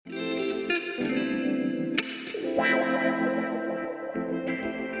Hey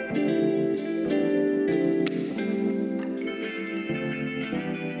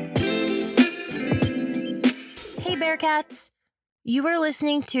Bearcats! You are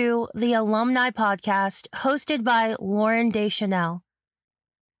listening to the Alumni Podcast hosted by Lauren Deschanel.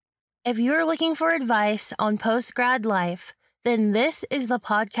 If you're looking for advice on post-grad life, then this is the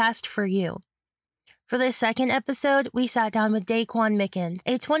podcast for you. For this second episode, we sat down with Daquan Mickens,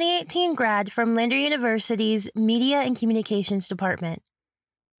 a 2018 grad from Lander University's Media and Communications Department.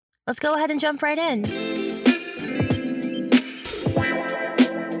 Let's go ahead and jump right in.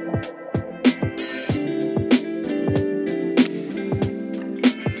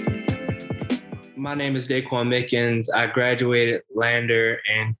 My name is Daquan Mickens. I graduated Lander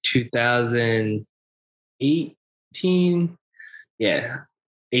in 2018. Yeah,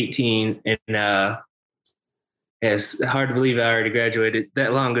 18. And it's hard to believe I already graduated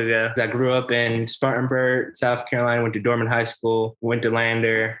that long ago. I grew up in Spartanburg, South Carolina, went to Dorman High School, went to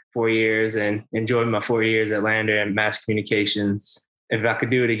Lander 4 years and enjoyed my 4 years at Lander and mass communications. If I could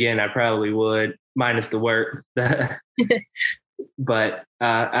do it again, I probably would, minus the work. But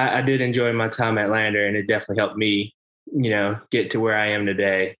I did enjoy my time at Lander, and it definitely helped me, get to where I am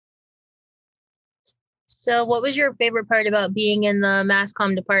today. So what was your favorite part about being in the mass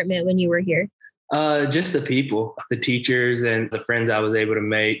comm department when you were here? Just the people, the teachers, and the friends I was able to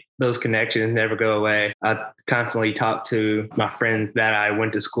make. Those connections never go away. I constantly talk to my friends that I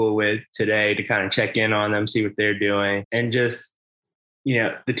went to school with today to kind of check in on them, see what they're doing, and just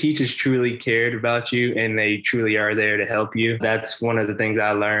the teachers truly cared about you and they truly are there to help you. That's one of the things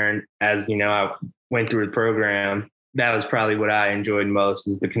I learned as, I went through the program. That was probably what I enjoyed most,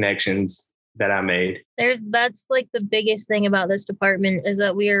 is the connections that I made. That's like the biggest thing about this department, is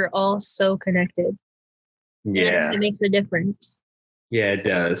that we are all so connected. Yeah. It makes a difference. Yeah, it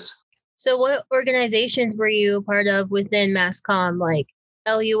does. So what organizations were you a part of within mass comm, like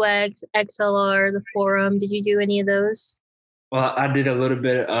LUX, XLR, the forum? Did you do any of those? Well, I did a little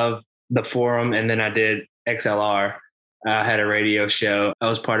bit of the forum, and then I did XLR. I had a radio show. I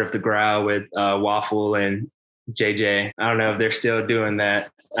was part of the Growl with Waffle and JJ. I don't know if they're still doing that.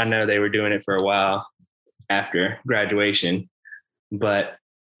 I know they were doing it for a while after graduation. But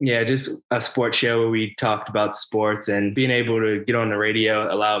yeah, just a sports show where we talked about sports, and being able to get on the radio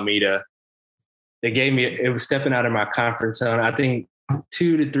allowed me to, it was stepping out of my comfort zone. I think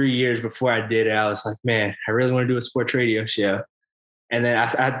 2 to 3 years before I did it, I was like, man, I really want to do a sports radio show. And then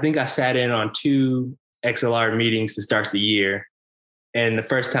I think I sat in on 2 XLR meetings to start the year. And the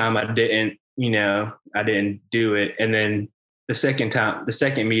first time I didn't do it. And then the second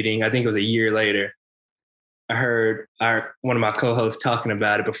meeting, I think it was a year later, I heard one of my co-hosts talking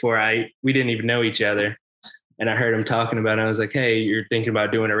about it we didn't even know each other. And I heard him talking about it. I was like, hey, you're thinking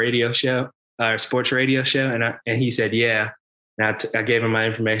about doing a radio show, or sports radio show? And he said, yeah. And I gave him my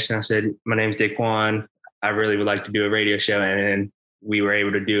information. I said, my name's Daquan. I really would like to do a radio show. And then we were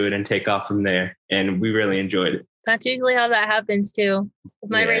able to do it and take off from there. And we really enjoyed it. That's usually how that happens too.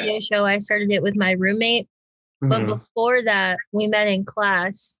 With my radio show, I started it with my roommate. But before that, we met in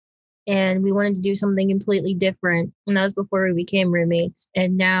class and we wanted to do something completely different. And that was before we became roommates.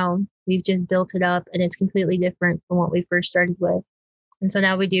 And now we've just built it up and it's completely different from what we first started with. And so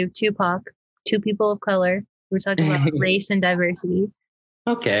now we do TUPOC, 2 people of color. We're talking about race and diversity.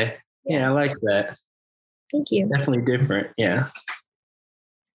 Okay. Yeah, I like that. Thank you. Definitely different. Yeah.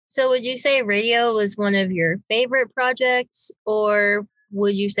 So would you say radio was one of your favorite projects, or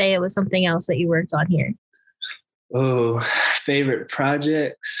would you say it was something else that you worked on here? Oh, favorite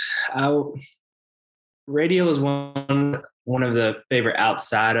projects. Radio was one of the favorite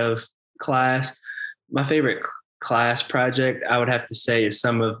outside of class. My favorite class project, I would have to say, is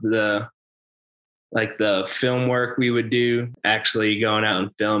some of the film work we would do, actually going out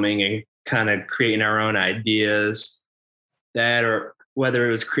and filming and kind of creating our own ideas. That, or whether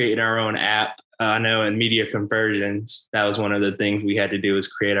it was creating our own app. I know in media conversions, that was one of the things we had to do, is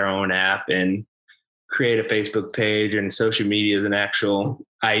create our own app and create a Facebook page, and social media is an actual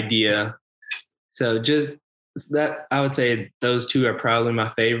idea. So just that, I would say those 2 are probably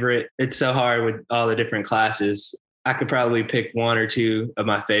my favorite. It's so hard with all the different classes. I could probably pick 1 or 2 of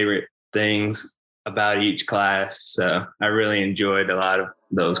my favorite things about each class. So I really enjoyed a lot of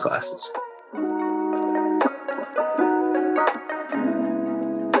those classes.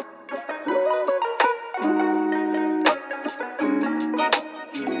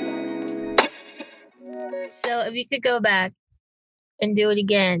 So if you could go back and do it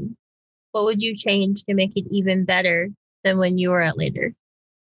again, what would you change to make it even better than when you were at Lander?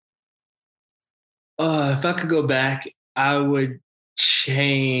 If I could go back, I would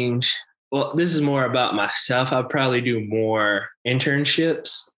change well, this is more about myself. I'll probably do more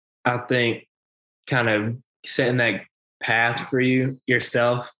internships. I think kind of setting that path for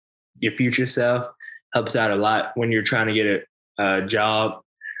yourself, your future self helps out a lot when you're trying to get a job,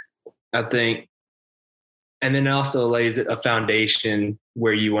 I think. And then it also lays a foundation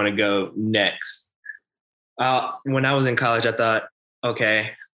where you want to go next. When I was in college, I thought,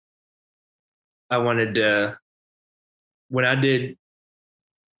 okay, when I did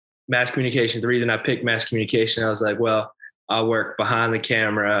mass communication, the reason I picked mass communication, I was like, well, I'll work behind the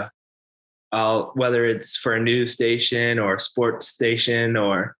camera. Whether it's for a news station or a sports station,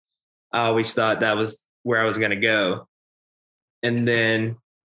 or I always thought that was where I was going to go. And then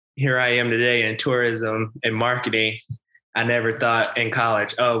here I am today in tourism and marketing. I never thought in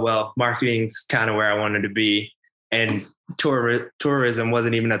college, oh, well, marketing's kind of where I wanted to be. And tourism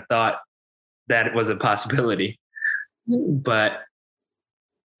wasn't even a thought that it was a possibility. But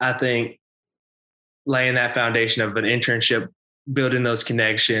I think laying that foundation of an internship, building those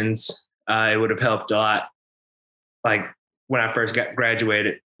connections, it would have helped a lot. Like when I first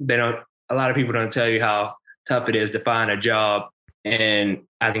graduated, a lot of people don't tell you how tough it is to find a job. And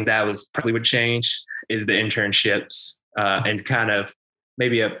I think that was probably what changed is the internships, and kind of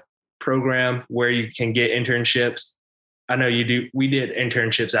maybe a program where you can get internships. I know we did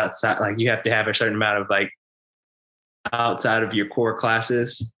internships outside, like you have to have a certain amount of like outside of your core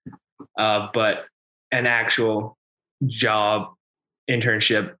classes, but an actual job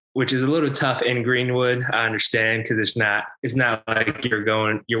internship, which is a little tough in Greenwood. I understand, because it's not like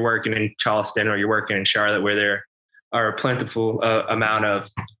you're working in Charleston or you're working in Charlotte where there are a plentiful amount of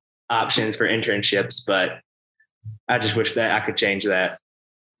options for internships, but I just wish that I could change that.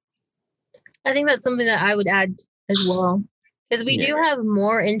 I think that's something that I would add as well, because we do have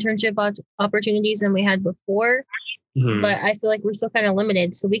more internship opportunities than we had before, but I feel like we're still kind of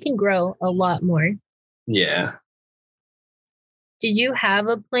limited, so we can grow a lot more. Yeah. Did you have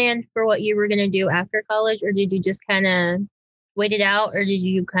a plan for what you were going to do after college, or did you just kind of wait it out, or did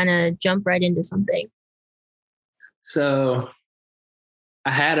you kind of jump right into something? So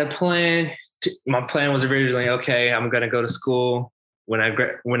I had a plan. My plan was originally, okay, I'm going to go to school. When I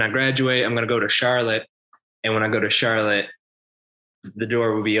graduate, I'm going to go to Charlotte. And when I go to Charlotte, the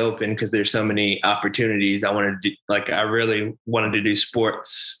door will be open because there's so many opportunities. I really wanted to do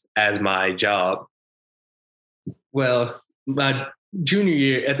sports as my job. Well, my junior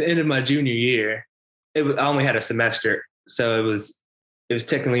year, at the end of my junior year, I only had a semester. So it was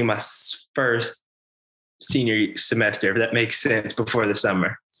technically my first senior semester, if that makes sense, before the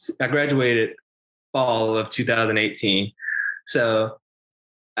summer. I graduated fall of 2018. So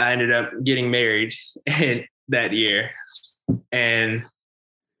I ended up getting married that year. And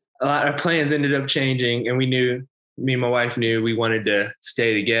a lot of plans ended up changing. And me and my wife knew we wanted to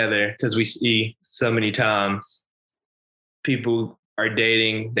stay together because we see so many times people are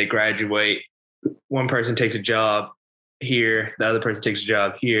dating, they graduate, one person takes a job here, the other person takes a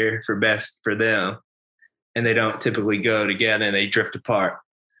job here for best for them, and they don't typically go together and they drift apart.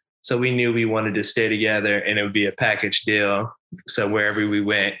 So we knew we wanted to stay together and it would be a package deal. So wherever we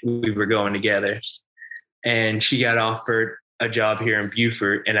went, we were going together. And she got offered a job here in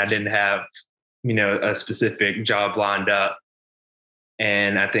Beaufort, and I didn't have, a specific job lined up.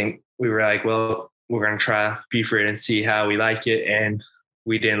 And I think we were like, well, we're going to try Beaufort and see how we like it. And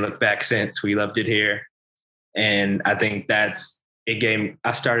we didn't look back since. We loved it here. And I think I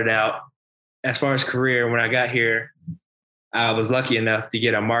started out, as far as career, when I got here, I was lucky enough to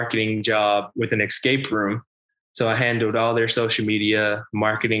get a marketing job with an escape room. So I handled all their social media,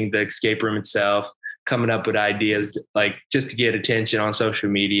 marketing the escape room itself, coming up with ideas, like just to get attention on social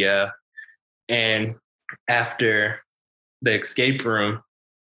media. And after the escape room,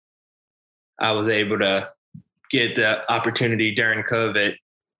 I was able to get the opportunity during COVID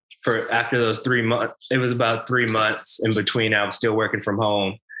after those 3 months. It was about 3 months in between. I was still working from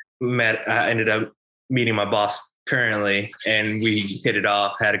home. I ended up meeting my boss currently, and we hit it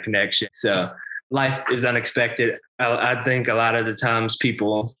off, had a connection. So life is unexpected. I think a lot of the times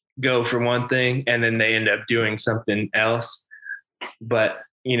people go for one thing and then they end up doing something else. But,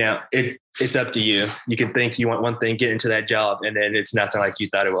 it's up to you. You can think you want one thing, get into that job, and then it's nothing like you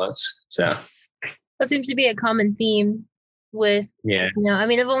thought it was. So that seems to be a common theme with, I've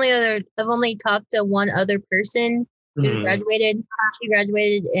only talked to one other person who graduated. She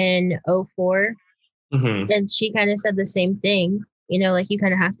graduated in 2004. And she kind of said the same thing, like you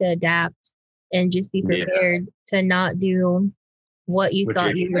kind of have to adapt and just be prepared to not do what you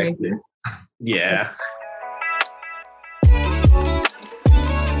thought you were going to do. Yeah.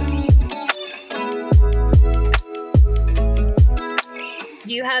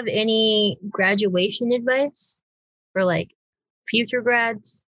 Do you have any graduation advice for like future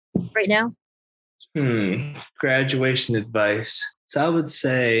grads right now? Graduation advice. So I would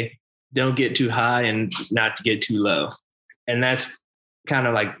say don't get too high and not to get too low. And that's kind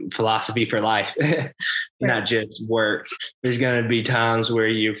of like philosophy for life, not just work. There's going to be times where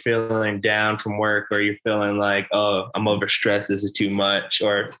you're feeling down from work, or you're feeling like, oh, I'm overstressed. This is too much.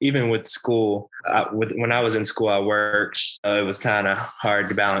 Or even with school, when I was in school, I worked. It was kind of hard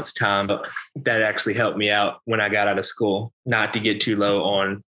to balance time, but that actually helped me out when I got out of school, not to get too low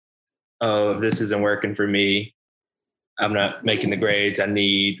on, oh, this isn't working for me. I'm not making the grades I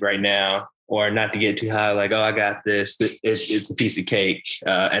need right now. Or not to get too high, like, oh, I got this. It's a piece of cake.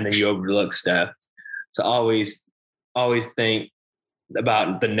 And then you overlook stuff. So always think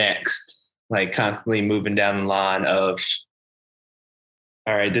about the next, like constantly moving down the line of,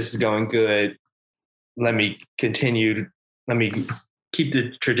 all right, this is going good. Let me continue. Let me keep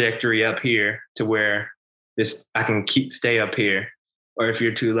the trajectory up here to where I can stay up here. Or if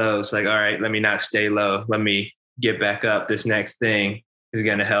you're too low, it's like, all right, let me not stay low. Let me get back up. This next thing is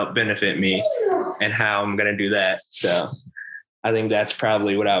going to help benefit me, and how I'm going to do that. So I think that's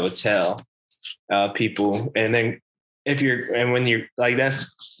probably what I would tell people. And then when you're like,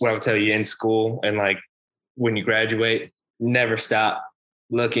 that's what I would tell you in school. And like, when you graduate, never stop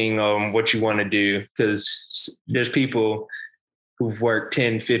looking on what you want to do. Because there's people who've worked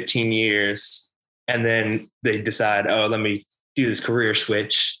 10, 15 years, and then they decide, oh, let me do this career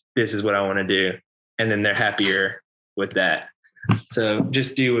switch. This is what I want to do. And then they're happier with that. So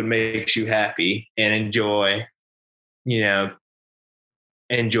just do what makes you happy and enjoy what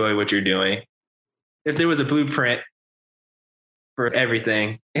you're doing. If there was a blueprint for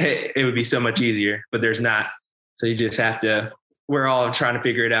everything, it would be so much easier, but there's not. So you just have to, we're all trying to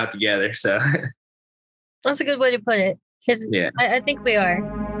figure it out together. So that's a good way to put it. Because yeah. I think we are.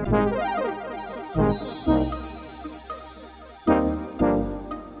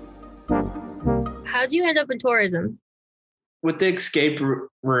 How'd you end up in tourism? With the escape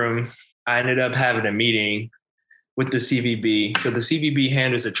room, I ended up having a meeting with the CVB. So the CVB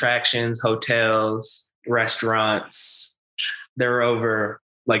handles attractions, hotels, restaurants. They're over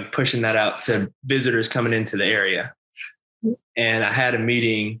like pushing that out to visitors coming into the area. And I had a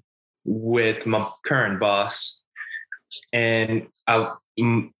meeting with my current boss, and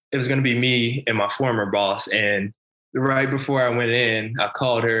it was going to be me and my former boss. And right before I went in, I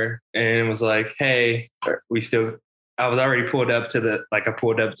called her and was like, hey, I was already pulled up to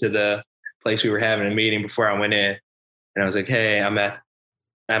the place we were having a meeting before I went in. And I was like, hey,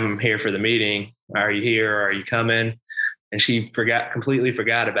 I'm here for the meeting. Are you here? Or are you coming? And she completely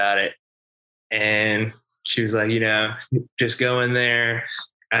forgot about it. And she was like, just go in there,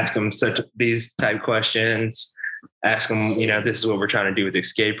 ask them these type questions, ask them, this is what we're trying to do with the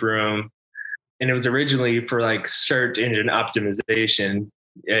escape room. And it was originally for like search engine optimization.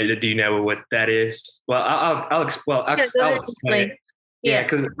 Do you know what that is? Well, I'll explain it. Yeah,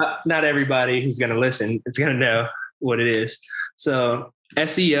 because not everybody who's going to listen is going to know what it is. So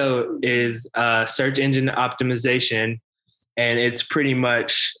SEO is search engine optimization, and it's pretty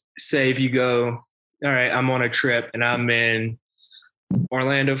much, say if you go, all right, I'm on a trip and I'm in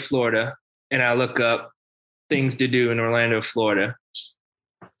Orlando, Florida, and I look up things to do in Orlando, Florida.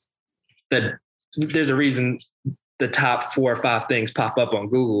 There's a reason the top 4 or 5 things pop up on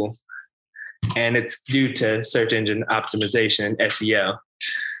Google, and it's due to search engine optimization, SEO.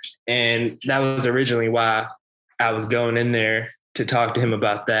 And that was originally why I was going in there to talk to him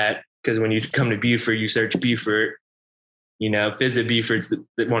about that. Because when you come to Beaufort, you search Beaufort, visit Beaufort's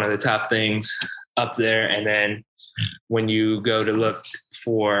one of the top things up there. And then when you go to look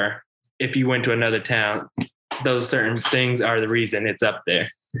for, if you went to another town, those certain things are the reason it's up there.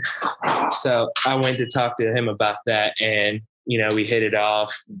 So I went to talk to him about that, and, we hit it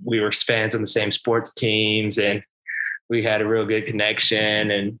off. We were fans of the same sports teams, and we had a real good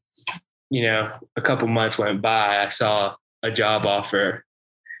connection. And, a couple months went by, I saw a job offer,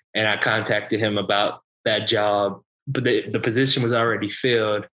 and I contacted him about that job, but the position was already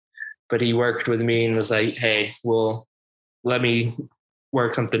filled. But he worked with me and was like, hey, well, let me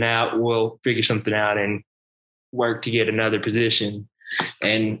work something out. We'll figure something out and work to get another position.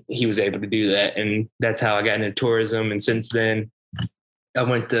 And he was able to do that. And that's how I got into tourism. And since then, I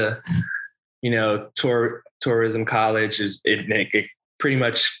went to, tourism college. It pretty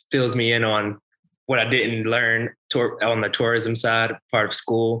much fills me in on what I didn't learn on the tourism side, part of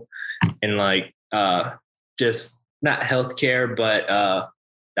school, and like just not healthcare, but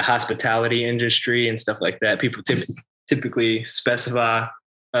the hospitality industry and stuff like that. People typically specify,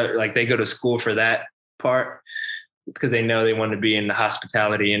 like they go to school for that part. because they know they want to be in the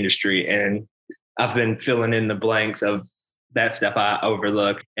hospitality industry. And I've been filling in the blanks of that stuff I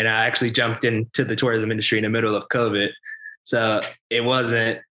overlooked. And I actually jumped into the tourism industry in the middle of COVID. So it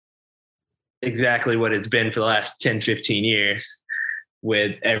wasn't exactly what it's been for the last 10, 15 years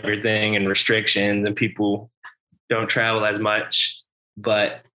with everything and restrictions and people don't travel as much,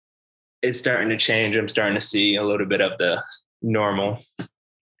 but it's starting to change. I'm starting to see a little bit of the normal.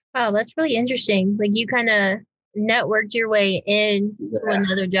 Wow, that's really interesting. Like you kind of networked your way into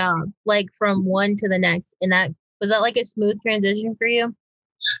another job, like from one to the next. And was that like a smooth transition for you?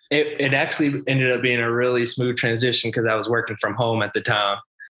 It actually ended up being a really smooth transition because I was working from home at the time.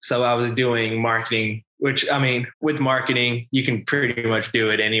 So I was doing marketing, which, I mean, with marketing, you can pretty much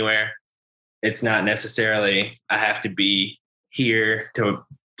do it anywhere. It's not necessarily, I have to be here to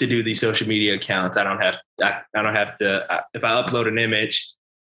do these social media accounts. I don't have to, if I upload an image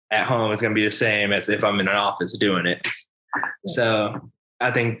at home, it's going to be the same as if I'm in an office doing it. So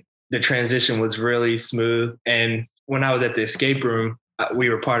I think the transition was really smooth. And when I was at the escape room, we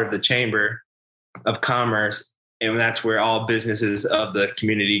were part of the Chamber of Commerce, and that's where all businesses of the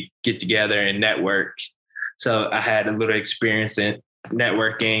community get together and network. So I had a little experience in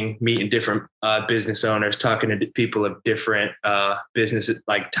networking, meeting different business owners, talking to people of different businesses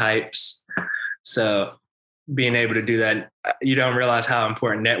like types. So being able to do that, you don't realize how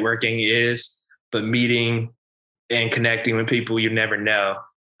important networking is, but meeting and connecting with people you never know,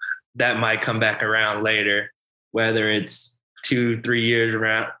 that might come back around later, whether it's 2-3 years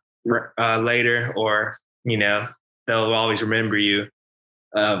around later, or, you know, they'll always remember you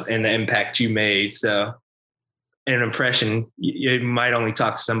and the impact you made. So an impression, you might only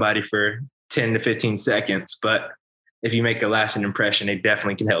talk to somebody for 10 to 15 seconds, but if you make a lasting impression, it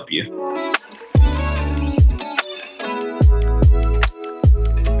definitely can help you.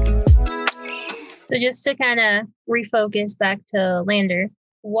 So just to kind of refocus back to Lander,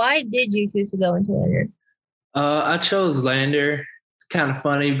 why did you choose to go into Lander? I chose Lander. It's kind of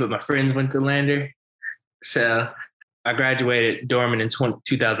funny, but my friends went to Lander. So I graduated Dorman in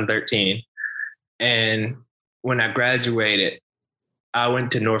 2013. And when I graduated, I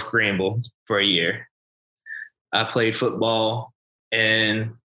went to North Greenville for a year. I played football,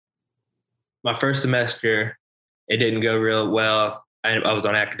 and my first semester, it didn't go real well. I was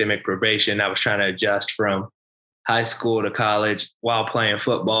on academic probation. I was trying to adjust from high school to college while playing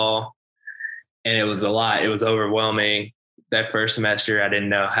football. And it was a lot. It was overwhelming. That first semester, I didn't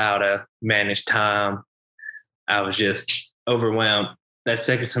know how to manage time. I was just overwhelmed. That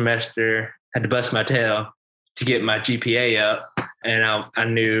second semester, I had to bust my tail to get my GPA up. And I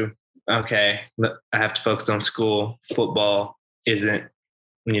knew, okay, I have to focus on school. Football isn't,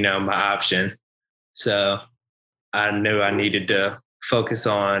 my option. So I knew I needed to focus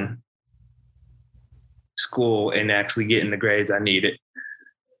on school and actually getting the grades I needed.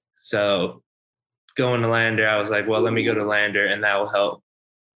 So going to Lander, I was like, well, let me go to Lander, and that will help,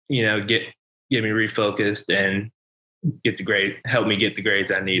 get me refocused and help me get the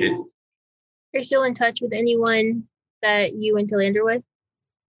grades I needed. Are you still in touch with anyone that you went to Lander with?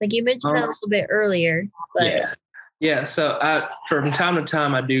 Like you mentioned that a little bit earlier. But Yeah. So from time to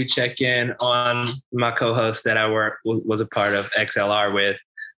time, I do check in on my co-host that I was a part of XLR with.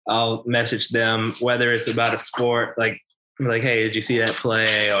 I'll message them, whether it's about a sport, like, hey, did you see that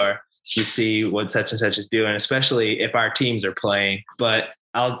play? Or you see what such and such is doing, especially if our teams are playing. But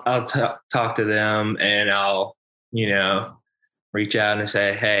I'll talk to them, and I'll, reach out and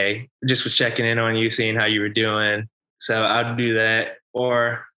say, hey, just was checking in on you, seeing how you were doing. So I'll do that.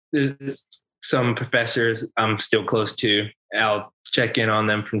 Or some professors I'm still close to, I'll check in on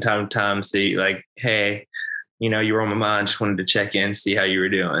them from time to time, see like, hey, you were on my mind, just wanted to check in, see how you were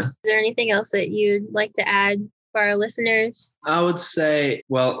doing. Is there anything else that you'd like to add for our listeners? I would say,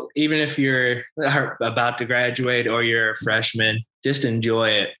 well, even if you're about to graduate or you're a freshman, just enjoy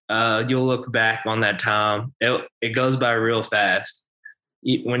it. You'll look back on that time. It goes by real fast.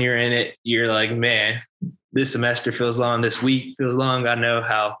 When you're in it, you're like, man, this semester feels long. This week feels long. I know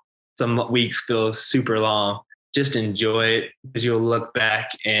how some weeks feel super long. Just enjoy it, because you'll look back.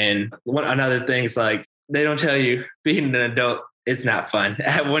 And another thing is, like, they don't tell you being an adult, it's not fun.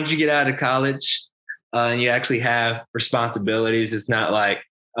 Once you get out of college and you actually have responsibilities, it's not like,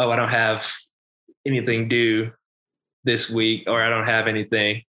 oh, I don't have anything due this week, or I don't have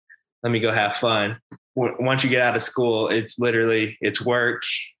anything, let me go have fun. Once you get out of school, it's work,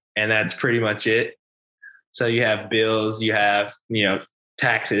 and that's pretty much it. So you have bills, you have,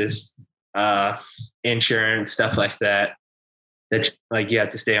 taxes, insurance, stuff like that like you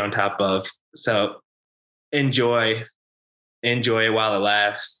have to stay on top of. So enjoy it while it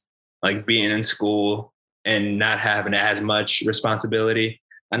lasts, like being in school, and not having as much responsibility.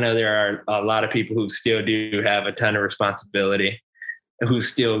 I know there are a lot of people who still do have a ton of responsibility, who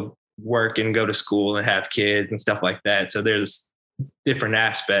still work and go to school and have kids and stuff like that. So there's different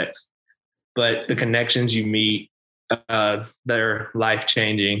aspects, but the connections you meet, they're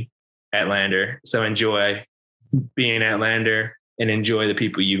life-changing at Lander. So enjoy being at Lander and enjoy the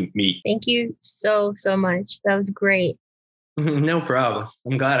people you meet. Thank you so much. That was great. No problem.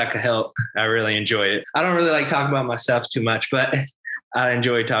 I'm glad I could help. I really enjoyed it. I don't really like talking about myself too much, but I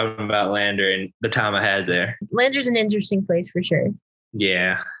enjoy talking about Lander and the time I had there. Lander's an interesting place for sure.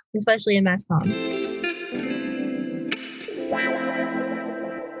 Yeah. Especially in mass comm.